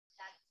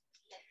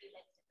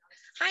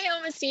Hi,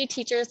 OMSD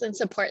teachers and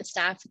support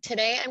staff.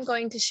 Today, I'm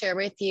going to share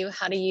with you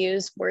how to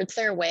use Words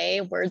Their Way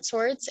word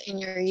sorts in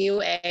your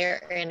UA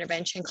or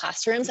intervention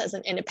classrooms as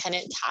an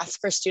independent task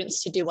for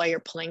students to do while you're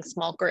pulling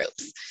small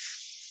groups.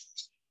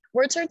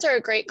 Word sorts are a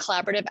great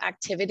collaborative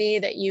activity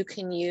that you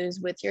can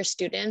use with your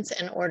students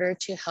in order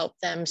to help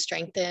them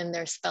strengthen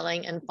their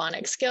spelling and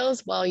phonics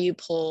skills while you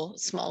pull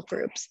small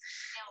groups.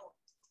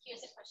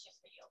 Here's a question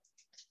for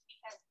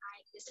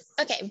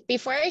you. Okay,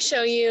 before I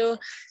show you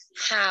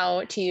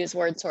how to use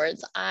word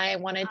sorts, I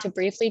wanted to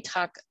briefly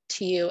talk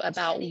to you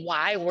about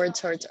why word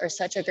sorts are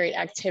such a great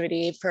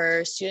activity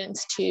for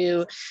students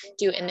to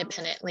do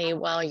independently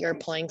while you're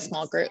pulling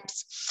small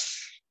groups.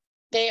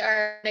 They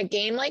are in a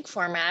game-like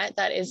format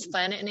that is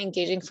fun and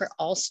engaging for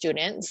all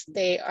students.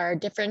 They are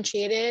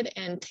differentiated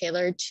and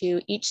tailored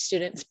to each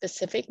student's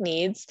specific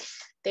needs.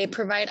 They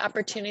provide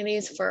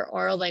opportunities for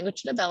oral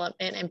language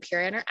development and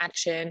peer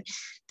interaction.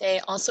 They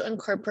also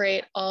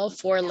incorporate all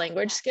 4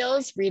 language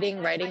skills: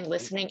 reading, writing,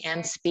 listening,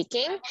 and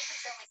speaking.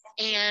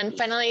 And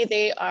finally,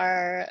 they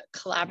are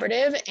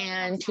collaborative,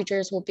 and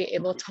teachers will be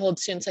able to hold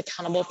students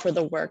accountable for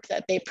the work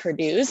that they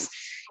produce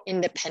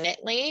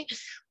independently,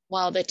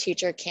 while the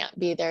teacher can't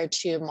be there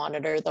to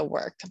monitor the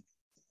work.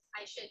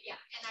 I should, yeah,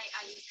 and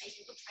I will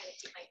try to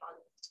keep my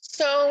volume.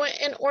 So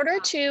in order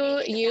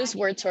to use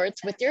word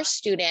sorts with your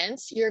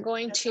students, you're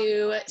going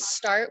to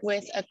start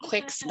with a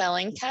quick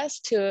spelling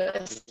test to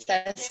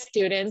assess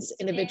students'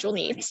 individual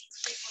needs.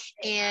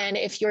 And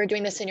if you're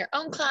doing this in your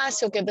own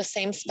class, you'll give the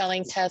same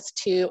spelling test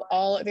to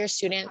all of your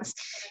students.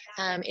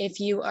 If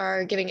you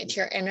are giving it to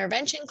your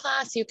intervention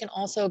class, you can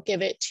also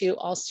give it to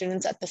all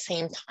students at the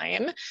same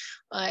time.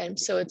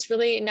 So it's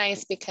really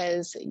nice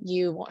because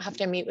you won't have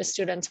to meet with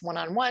students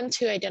one-on-one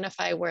to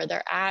identify where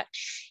they're at.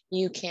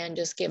 You can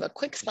just give a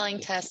quick spelling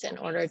test in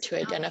order to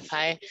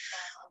identify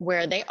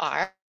where they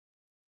are.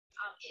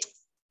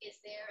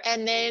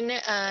 And then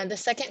the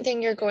second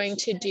thing you're going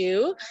to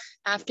do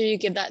after you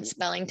give that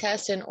spelling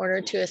test in order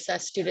to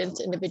assess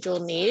students' individual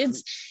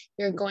needs,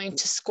 you're going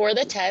to score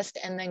the test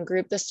and then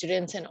group the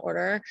students in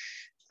order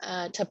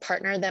to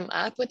partner them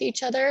up with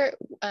each other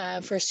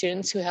for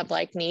students who have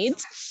like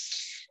needs.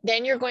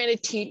 Then you're going to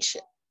teach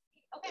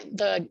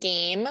the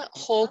game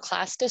whole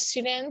class to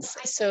students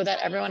so that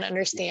everyone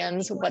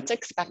understands what's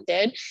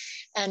expected.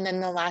 And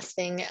then the last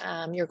thing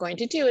you're going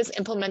to do is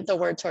implement the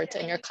word sorts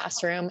in your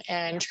classroom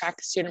and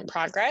track student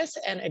progress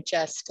and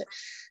adjust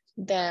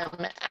them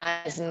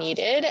as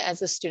needed as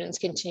the students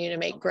continue to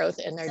make growth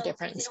in their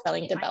different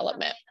spelling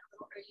development.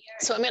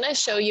 So I'm going to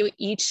show you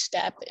each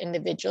step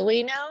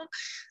individually now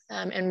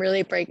and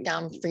really break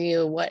down for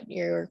you what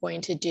you're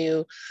going to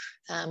do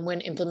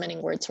when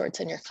implementing word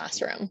sorts in your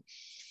classroom.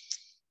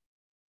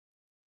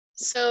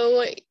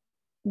 So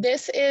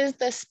this is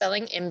the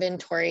spelling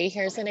inventory.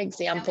 Here's an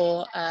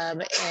example of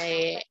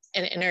an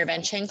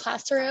intervention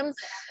classroom.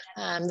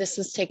 This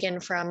was taken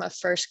from a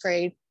first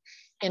grade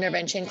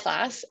intervention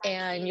class,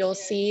 and you'll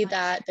see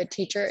that the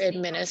teacher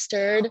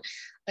administered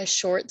a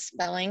short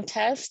spelling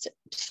test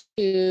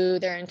to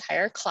their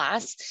entire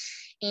class.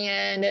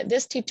 And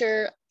this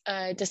teacher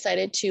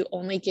decided to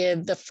only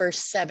give the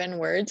first 7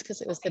 words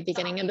because it was the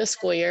beginning of the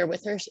school year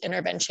with her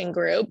intervention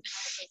group.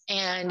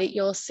 And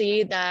you'll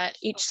see that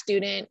each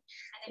student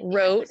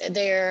wrote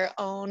their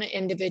own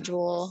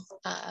individual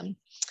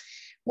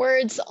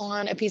words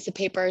on a piece of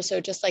paper.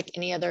 So just like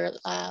any other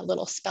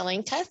little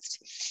spelling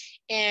test.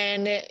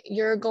 And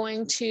you're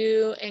going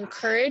to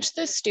encourage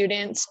the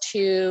students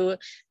to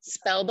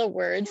spell the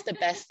words the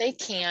best they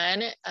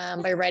can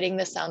by writing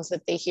the sounds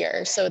that they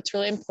hear. So it's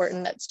really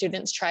important that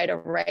students try to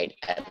write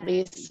at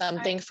least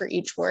something for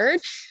each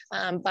word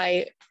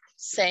by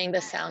saying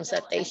the sounds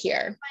that they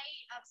hear.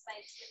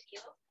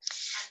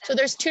 So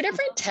there's 2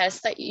 different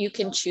tests that you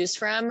can choose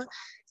from.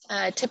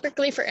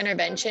 Typically for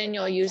intervention,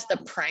 you'll use the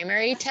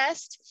primary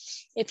test.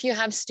 If you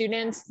have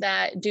students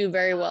that do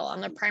very well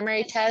on the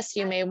primary test,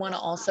 you may want to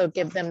also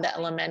give them the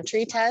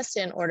elementary test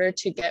in order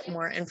to get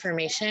more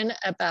information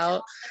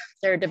about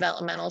their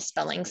developmental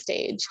spelling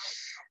stage.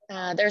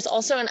 There's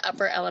also an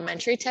upper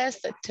elementary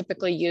test that's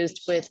typically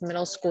used with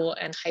middle school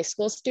and high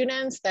school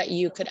students that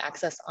you could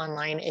access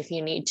online if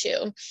you need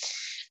to.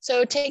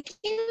 So taking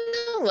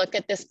a look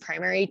at this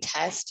primary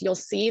test, you'll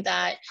see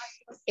that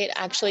it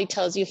actually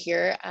tells you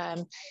here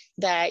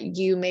that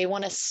you may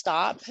want to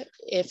stop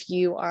if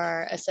you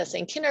are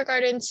assessing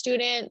kindergarten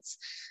students,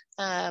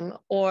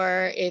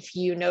 or if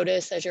you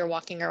notice as you're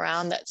walking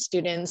around that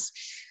students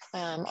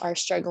are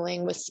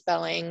struggling with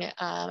spelling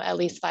at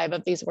least 5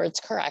 of these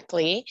words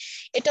correctly.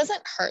 It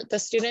doesn't hurt the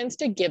students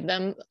to give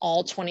them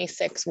all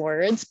 26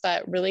 words,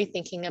 but really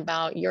thinking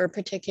about your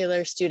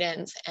particular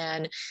students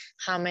and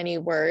how many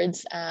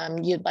words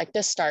you'd like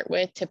to start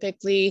with.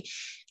 Typically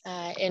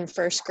in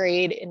first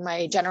grade, in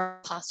my general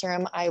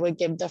classroom, I would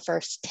give the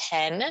first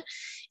 10.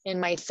 In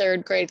my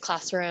 3rd grade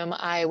classroom,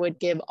 I would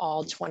give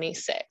all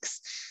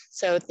 26.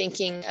 So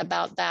thinking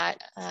about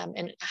that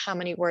and how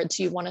many words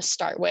you want to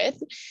start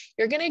with,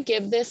 you're going to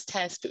give this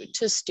test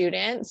to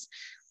students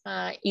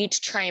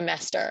each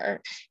trimester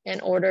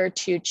in order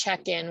to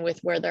check in with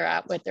where they're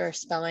at with their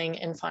spelling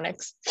and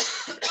phonics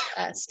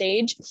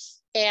stage.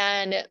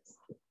 And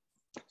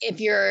if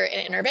you're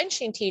an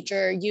intervention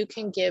teacher, you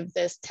can give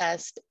this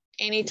test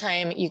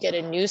anytime you get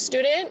a new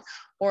student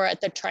or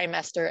at the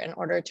trimester in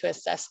order to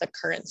assess the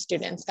current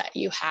students that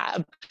you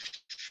have.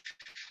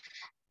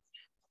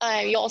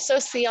 You also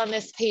see on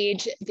this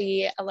page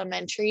the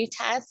elementary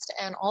test,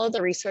 and all of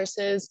the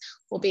resources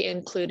will be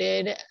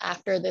included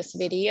after this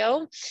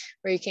video,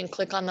 where you can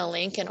click on the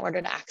link in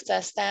order to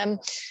access them.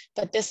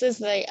 But this is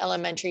the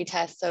elementary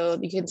test, so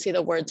you can see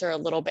the words are a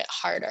little bit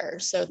harder.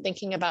 So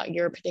thinking about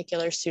your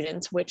particular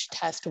students, which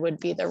test would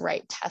be the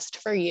right test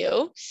for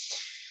you.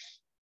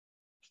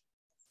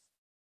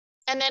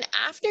 And then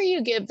after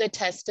you give the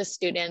test to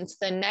students,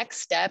 the next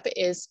step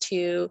is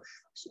to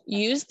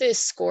use this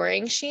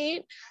scoring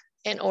sheet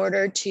in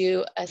order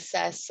to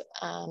assess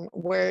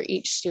where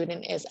each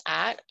student is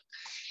at.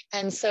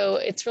 And so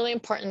it's really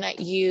important that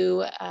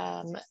you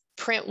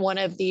print one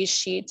of these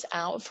sheets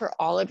out for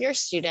all of your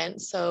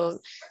students. So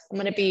I'm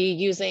going to be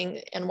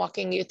using and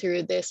walking you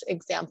through this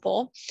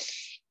example.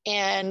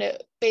 And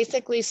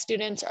basically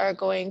students are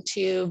going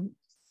to,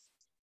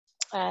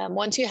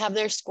 once you have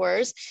their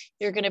scores,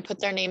 you're going to put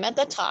their name at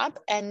the top,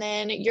 and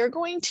then you're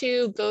going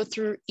to go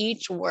through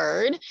each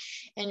word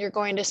and you're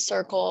going to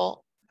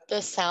circle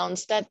the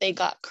sounds that they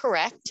got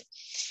correct.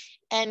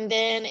 And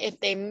then if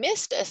they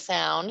missed a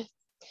sound,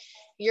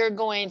 you're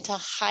going to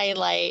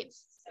highlight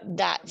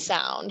that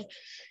sound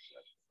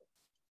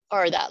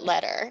or that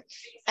letter.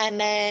 And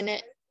then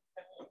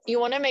you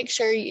want to make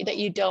sure that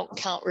you don't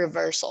count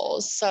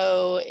reversals.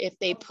 So if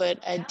they put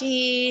a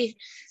D,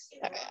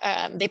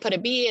 they put a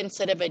B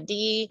instead of a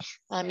D,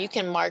 you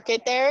can mark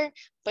it there,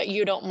 but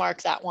you don't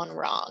mark that one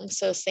wrong.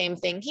 So same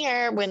thing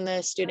here, when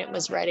the student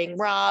was writing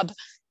Rob,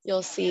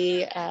 you'll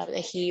see that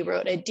he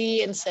wrote a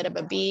D instead of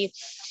a B.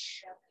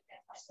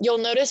 You'll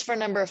notice for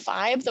number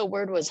 5, the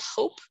word was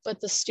hope,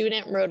 but the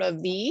student wrote a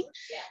V.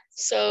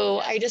 So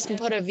I just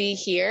put a V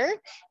here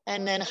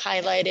and then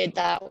highlighted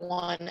that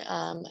one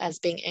as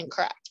being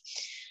incorrect.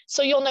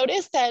 So you'll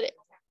notice that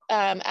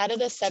out of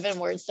the 7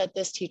 words that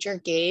this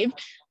teacher gave,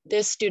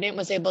 this student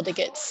was able to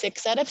get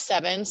 6 out of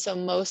 7. So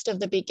most of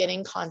the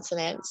beginning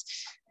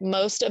consonants,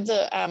 most of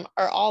the,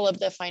 or all of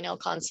the final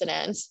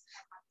consonants,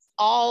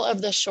 all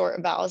of the short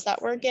vowels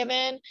that were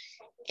given,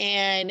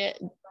 and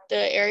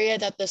the area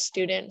that the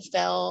student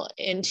fell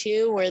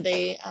into where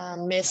they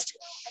missed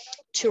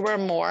 2 or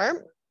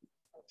more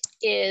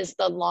is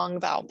the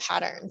long vowel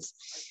patterns.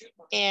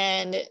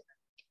 And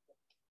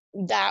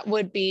that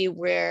would be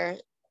where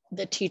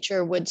the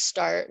teacher would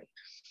start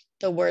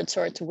the word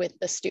sorts with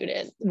the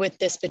student, with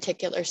this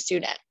particular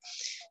student.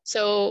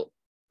 So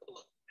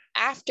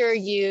after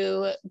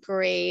you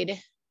grade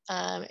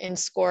and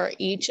score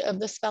each of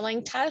the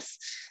spelling tests,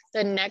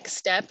 the next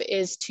step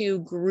is to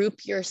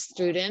group your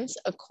students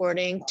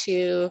according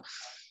to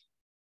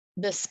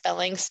the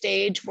spelling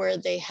stage where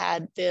they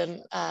had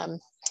the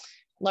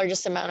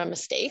largest amount of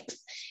mistakes,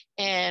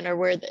 and or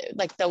where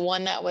like the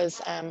one that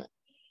was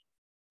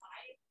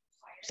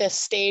the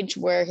stage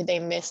where they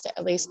missed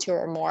at least 2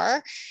 or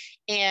more.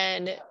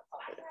 And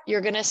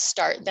you're going to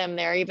start them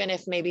there, even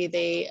if maybe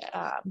they,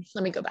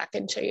 let me go back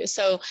and show you.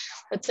 So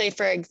let's say,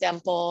 for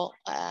example,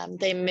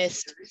 they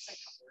missed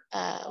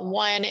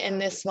 1 in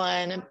this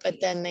one, but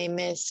then they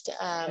missed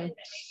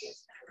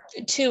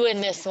 2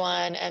 in this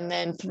one, and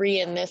then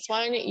 3 in this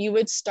one. You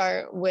would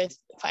start with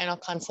final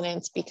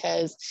consonants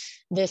because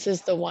this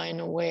is the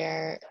one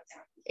where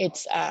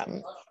it's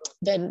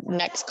the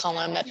next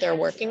column that they're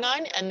working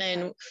on. And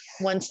then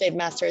once they've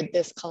mastered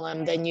this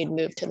column, then you'd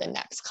move to the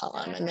next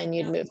column, and then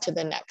you'd move to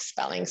the next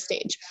spelling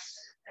stage.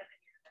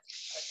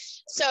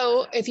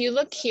 So if you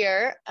look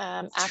here,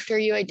 after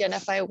you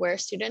identify where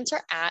students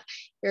are at,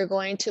 you're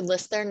going to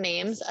list their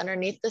names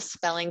underneath the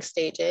spelling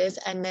stages,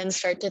 and then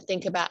start to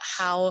think about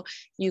how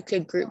you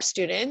could group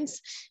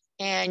students.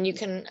 And you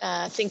can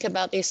think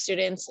about these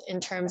students in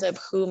terms of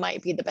who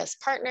might be the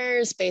best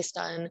partners based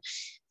on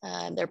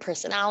their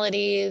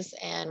personalities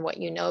and what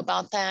you know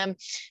about them,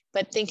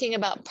 but thinking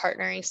about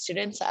partnering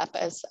students up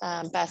as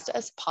best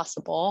as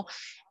possible.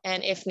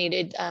 And if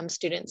needed,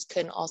 students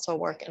can also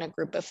work in a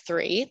group of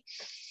 3.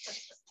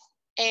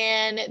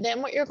 And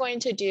then what you're going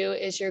to do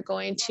is you're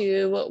going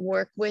to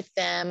work with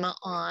them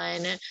on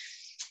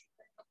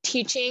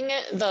teaching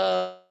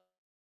the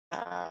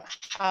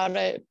how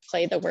to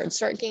play the word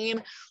sort game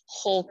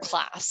whole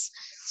class.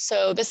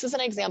 So this is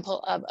an example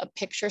of a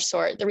picture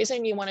sort. The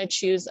reason you want to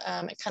choose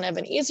kind of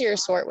an easier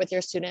sort with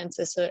your students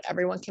is so that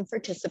everyone can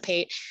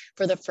participate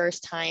for the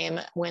first time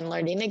when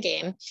learning the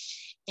game.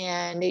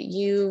 And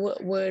you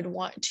would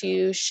want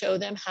to show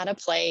them how to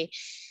play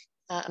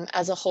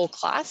as a whole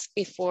class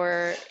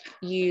before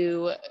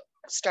you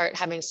start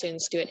having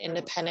students do it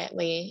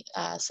independently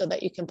so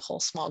that you can pull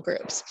small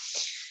groups.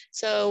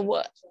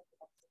 So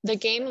the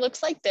game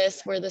looks like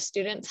this, where the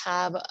students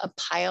have a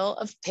pile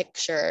of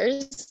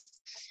pictures.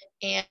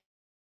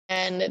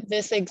 And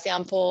this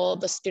example,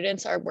 the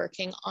students are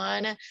working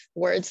on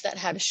words that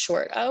have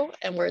short O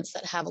and words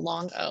that have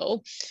long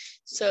O.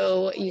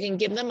 So you can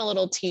give them a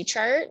little T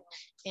chart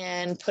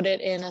and put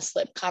it in a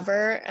slip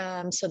cover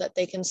so that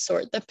they can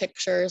sort the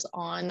pictures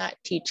on that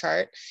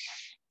T-chart.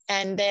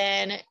 And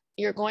then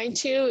you're going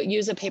to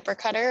use a paper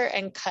cutter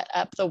and cut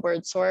up the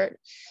word sort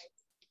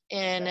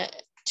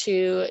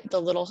into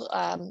the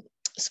little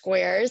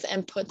squares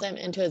and put them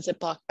into a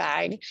Ziploc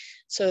bag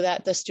so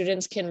that the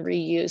students can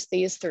reuse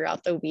these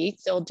throughout the week.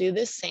 They'll do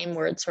this same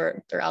word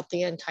sort throughout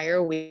the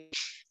entire week.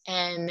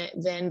 And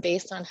then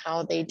based on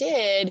how they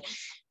did,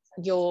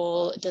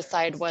 you'll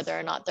decide whether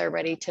or not they're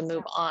ready to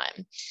move on.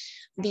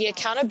 The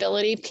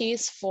accountability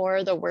piece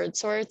for the word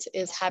sorts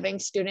is having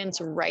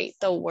students write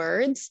the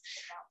words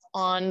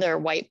on their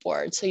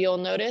whiteboard. So you'll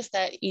notice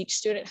that each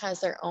student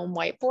has their own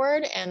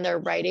whiteboard and they're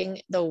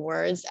writing the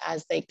words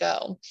as they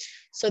go.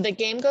 So the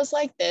game goes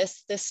like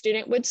this. The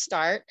student would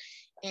start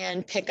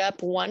and pick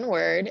up one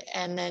word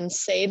and then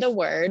say the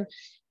word.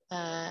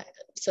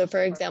 So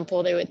for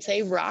example, they would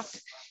say rock,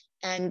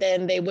 and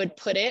then they would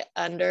put it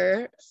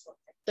under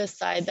the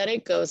side that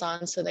it goes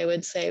on. So they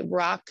would say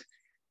rock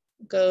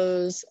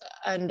goes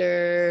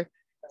under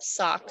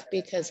sock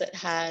because it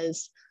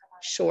has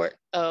short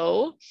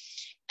O.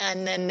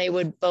 And then they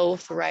would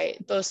both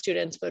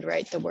students would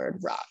write the word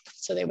rock.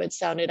 So they would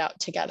sound it out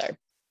together.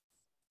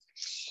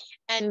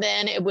 And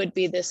then it would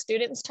be the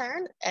student's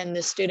turn, and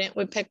the student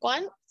would pick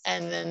one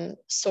and then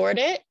sort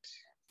it,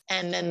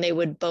 and then they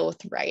would both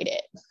write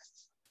it.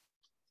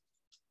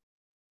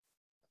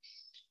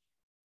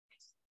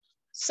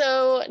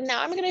 So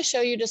now I'm going to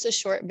show you just a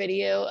short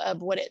video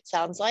of what it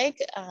sounds like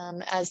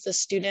as the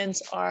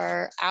students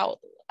are out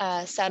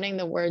sounding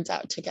the words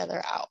out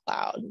together out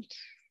loud.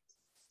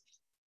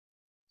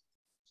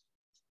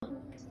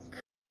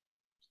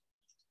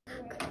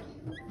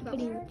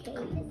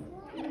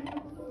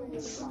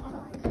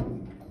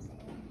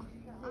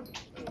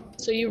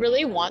 So you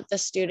really want the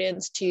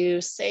students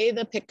to say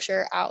the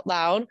picture out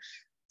loud.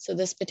 So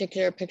this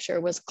particular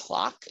picture was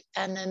clock,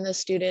 and then the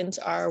students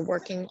are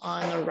working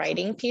on the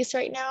writing piece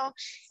right now,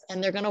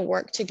 and they're going to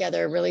work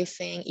together, really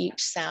saying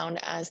each sound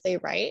as they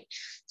write.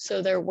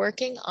 So they're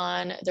working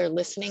on their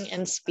listening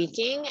and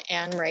speaking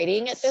and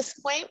writing at this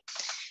point.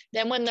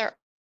 Then when they're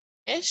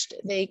finished,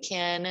 they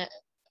can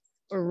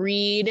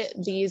read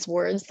these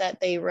words that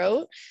they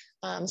wrote.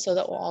 So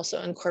that will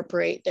also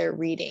incorporate their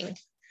reading.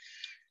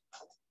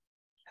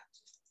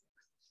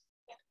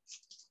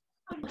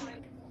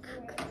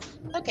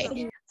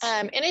 Okay.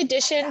 In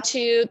addition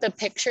to the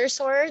picture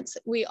sorts,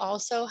 we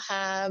also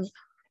have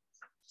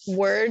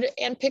word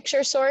and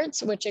picture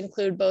sorts, which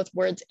include both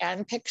words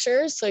and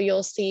pictures. So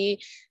you'll see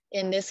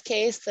in this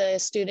case, the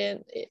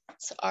students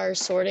are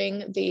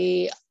sorting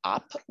the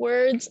op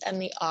words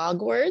and the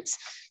og words.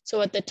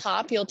 So at the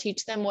top, you'll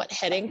teach them what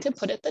heading to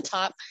put at the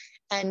top,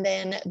 and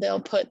then they'll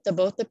put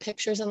both the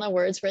pictures and the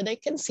words where they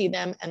can see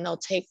them, and they'll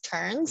take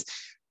turns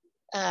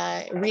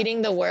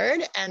reading the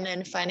word and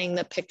then finding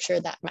the picture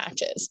that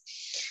matches.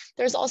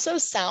 There's also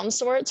sound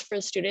sorts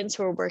for students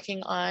who are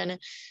working on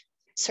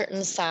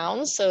certain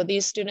sounds. So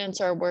these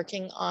students are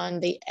working on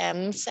the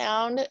M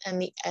sound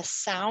and the S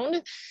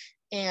sound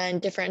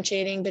and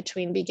differentiating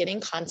between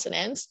beginning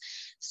consonants.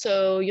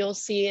 So you'll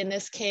see in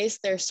this case,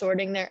 they're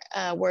sorting their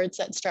words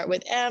that start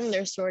with M,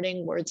 they're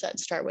sorting words that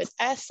start with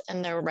S,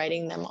 and they're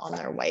writing them on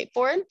their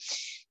whiteboard.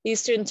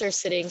 These students are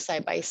sitting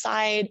side by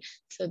side,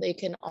 so they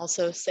can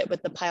also sit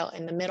with the pile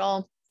in the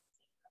middle.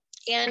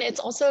 And it's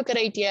also a good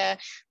idea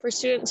for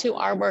students who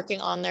are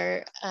working on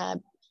their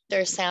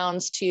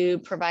sounds to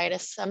provide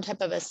some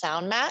type of a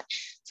sound mat.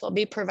 So I'll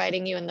be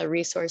providing you in the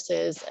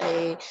resources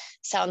a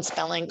sound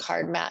spelling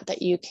card mat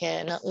that you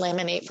can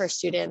laminate for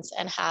students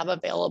and have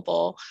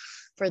available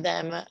for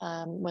them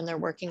when they're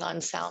working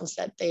on sounds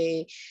that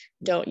they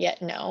don't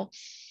yet know.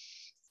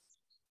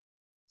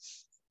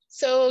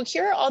 So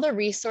here are all the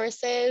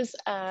resources.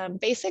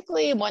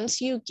 Basically,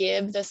 once you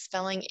give the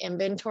spelling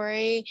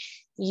inventory,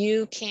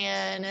 you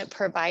can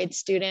provide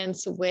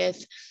students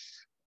with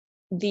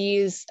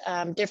these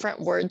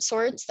different word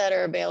sorts that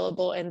are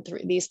available in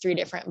these three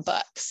different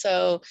books.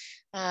 So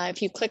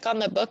if you click on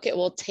the book, it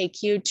will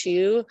take you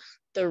to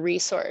the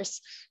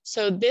resource.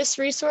 So this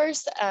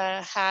resource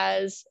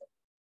has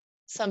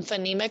some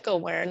phonemic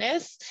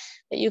awareness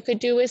that you could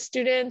do with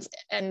students,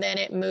 and then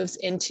it moves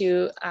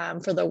into,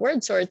 for the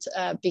word sorts,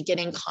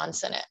 beginning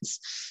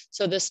consonants.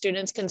 So the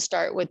students can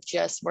start with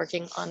just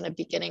working on the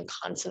beginning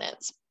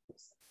consonants.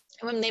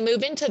 And when they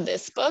move into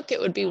this book, it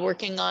would be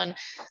working on,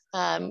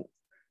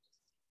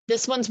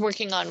 this one's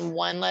working on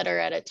one letter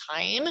at a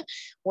time,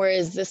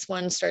 whereas this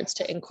one starts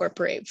to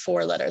incorporate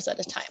 4 letters at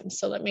a time.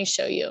 So let me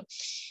show you.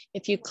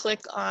 If you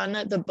click on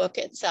the book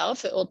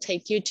itself, it will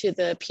take you to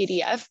the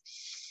PDF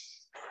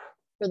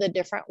for the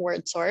different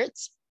word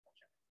sorts.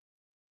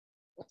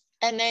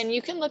 And then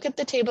you can look at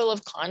the table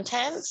of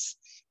contents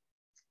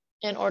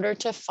in order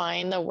to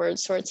find the word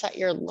sorts that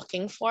you're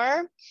looking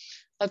for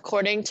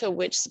according to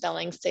which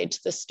spelling stage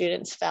the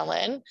students fell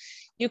in.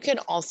 You can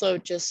also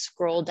just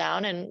scroll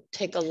down and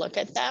take a look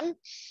at them.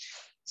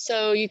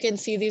 So you can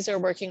see these are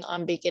working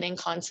on beginning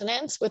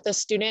consonants. With a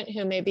student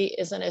who maybe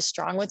isn't as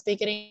strong with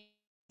beginning,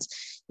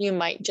 you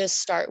might just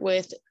start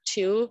with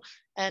 2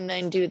 and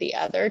then do the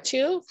other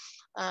two.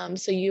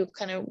 So you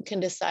kind of can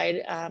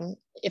decide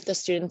if the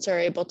students are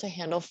able to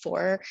handle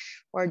 4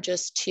 or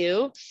just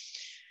 2.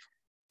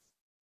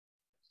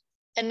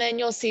 And then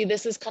you'll see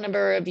this is kind of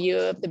a review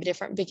of the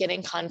different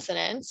beginning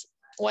consonants.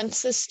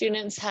 Once the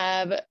students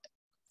have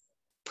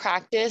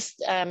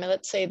practiced,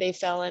 let's say they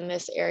fell in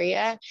this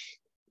area,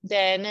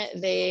 then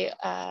they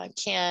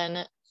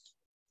can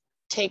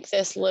take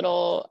this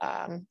little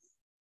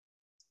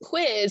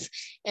quiz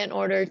in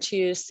order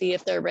to see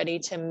if they're ready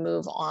to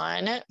move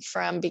on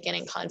from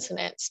beginning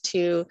consonants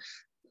to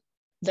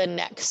the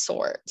next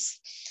sorts.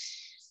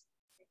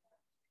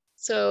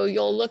 So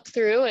you'll look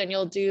through and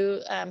you'll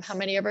do how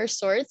many of our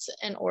sorts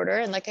in order.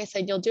 And like I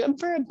said, you'll do them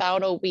for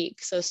about a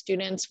week. So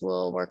students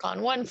will work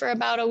on one for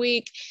about a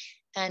week,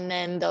 and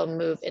then they'll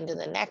move into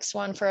the next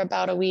one for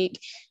about a week.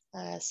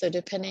 So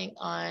depending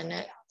on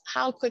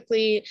how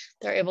quickly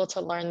they're able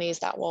to learn these,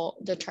 that will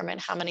determine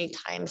how many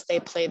times they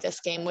play this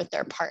game with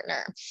their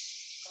partner.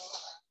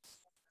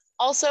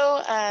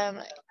 Also,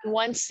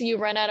 once you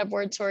run out of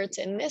word sorts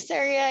in this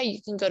area,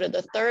 you can go to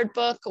the third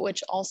book,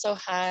 which also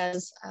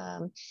has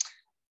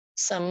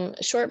some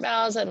short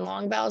vowels and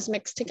long vowels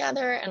mixed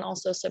together, and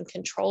also some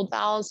controlled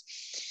vowels.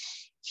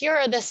 Here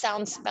are the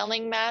sound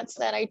spelling mats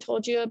that I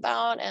told you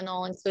about, and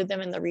I'll include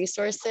them in the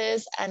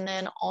resources. And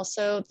then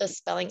also the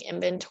spelling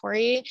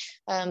inventory,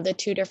 the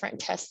 2 different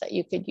tests that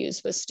you could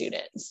use with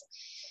students.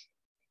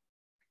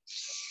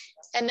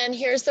 And then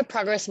here's the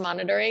progress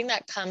monitoring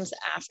that comes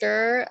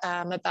after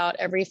about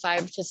every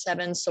 5 to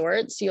 7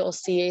 sorts. You'll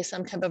see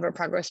some type of a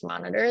progress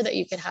monitor that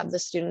you can have the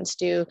students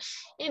do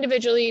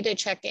individually to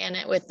check in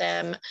it with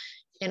them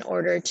in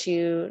order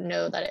to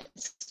know that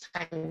it's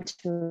time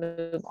to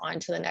move on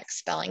to the next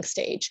spelling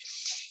stage.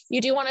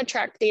 You do want to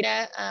track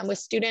data with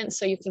students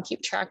so you can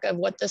keep track of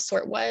what the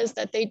sort was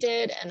that they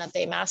did and that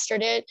they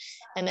mastered it,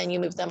 and then you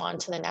move them on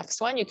to the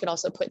next one. You could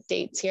also put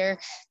dates here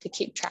to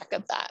keep track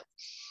of that.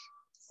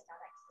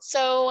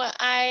 So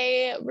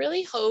I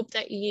really hope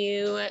that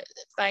you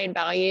find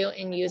value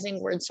in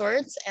using word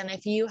sorts. And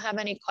if you have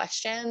any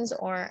questions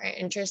or are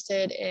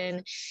interested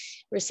in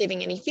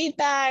receiving any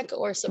feedback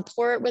or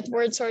support with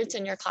word sorts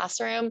in your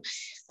classroom,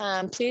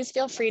 please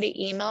feel free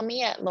to email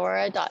me at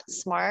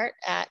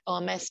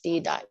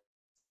laura.smart@omsd.edu.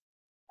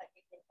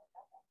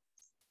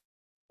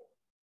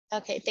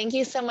 Okay, thank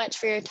you so much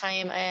for your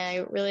time.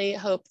 I really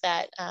hope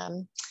that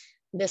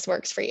this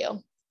works for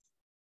you.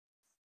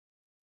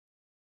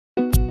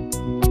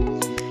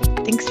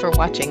 Thanks for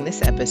watching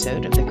this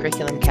episode of the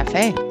Curriculum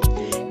Cafe.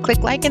 Click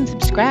like and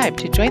subscribe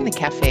to join the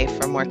cafe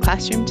for more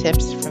classroom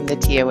tips from the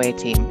TOA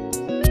team.